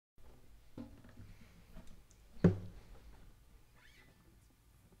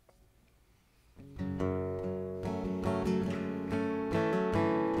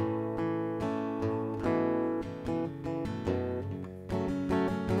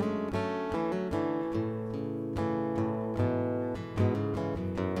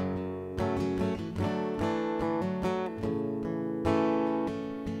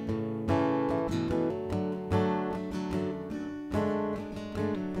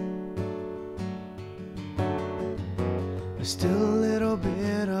There's still a little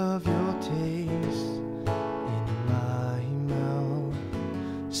bit of your taste in my mouth.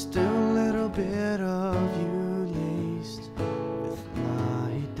 Still a little bit of you laced with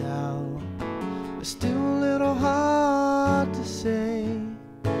my doubt. It's still a little hard to say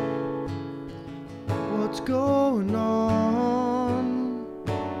what's going on.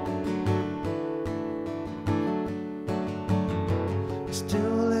 There's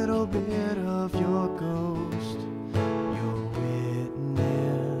still a little bit of your ghost, your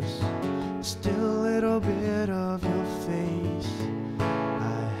witness. There's still a little bit of your face I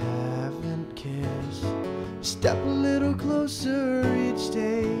haven't kissed. Step a little closer each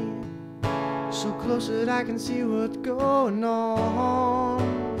day, so close that I can see what's going on.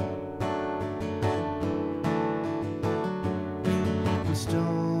 The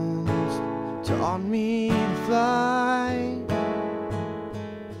stones taught me to fly.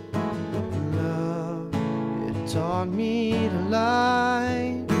 Love, it taught me to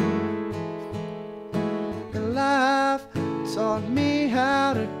lie. And life taught me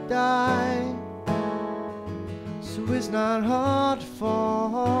how to die. So it's not hard to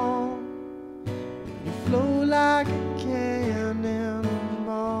fall. You flow like a cannonball.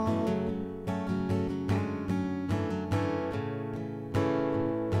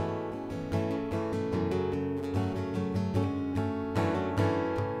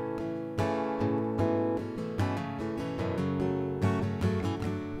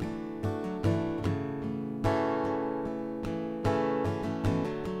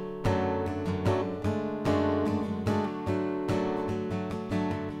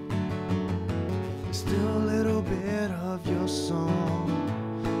 Still a little bit of your song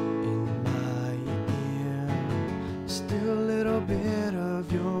in my ear. Still a little bit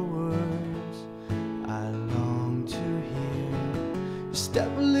of your words I long to hear. Step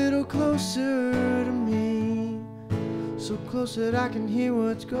a little closer to me, so close that I can hear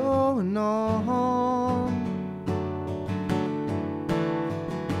what's going on.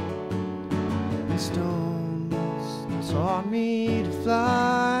 The stones taught me to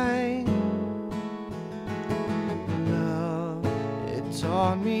fly.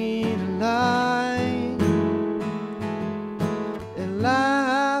 Taught me to lie, and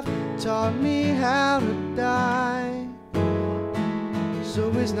life taught me how to die.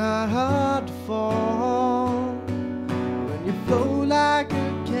 So it's not hard to fall when you flow like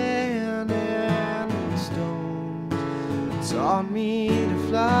a cannon. And the stones taught me to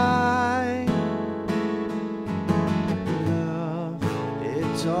fly. Love, it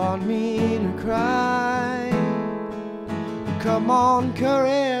taught me to cry. Come on,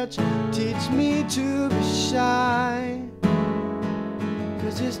 courage, teach me to be shy.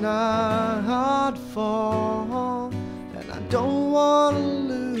 'Cause it's not hard to fall, and I don't want to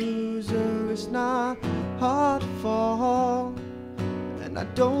lose her. It's not hard to fall, and I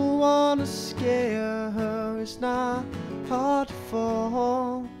don't want to scare her. It's not hard to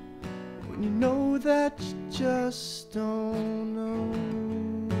fall when you know that you just don't know.